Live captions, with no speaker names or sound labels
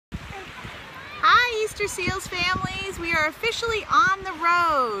Mr. Seals families, we are officially on the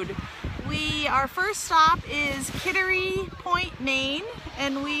road. Our first stop is Kittery Point, Maine,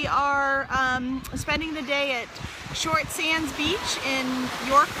 and we are spending the day at Short Sands Beach in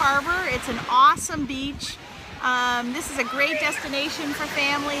York Harbor. It's an awesome beach. This is a great destination for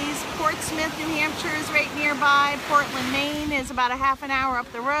families. Portsmouth, New Hampshire is right nearby. Portland, Maine is about a half an hour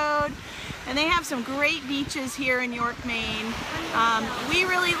up the road. And they have some great beaches here in York, Maine. We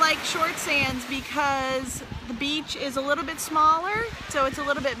really like Short Sands because the beach is a little bit smaller, so it's a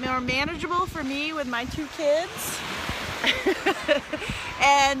little bit more manageable for me with my two kids.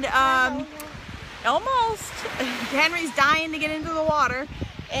 And almost. Henry's dying to get into the water.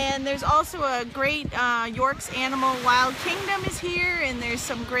 And there's also a great York's Animal Wild Kingdom is here, and there's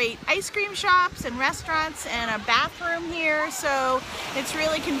some great ice cream shops and restaurants and a bathroom here, so it's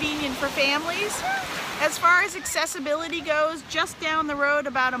really convenient for families. As far as accessibility goes, just down the road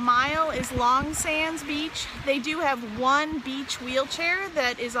about a mile is Long Sands Beach. They do have one beach wheelchair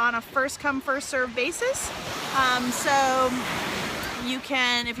that is on a first come first served basis. So you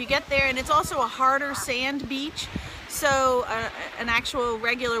can, if you get there, and it's also a harder sand beach, so an actual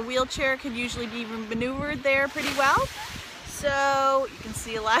regular wheelchair could usually be maneuvered there pretty well. So you can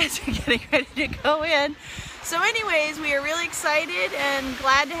see Eliza getting ready to go in. So anyways, we are really excited and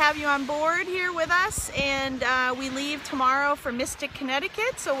glad to have you on board here with us. And we leave tomorrow for Mystic,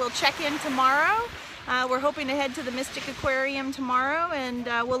 Connecticut, so we'll check in tomorrow. We're hoping to head to the Mystic Aquarium tomorrow, and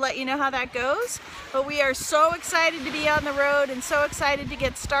we'll let you know how that goes. But we are so excited to be on the road and so excited to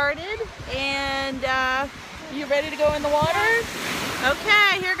get started. And you ready to go in the water?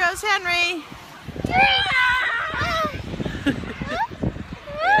 Okay, here goes Henry.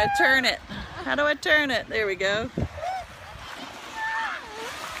 Turn it. How do I turn it? There we go.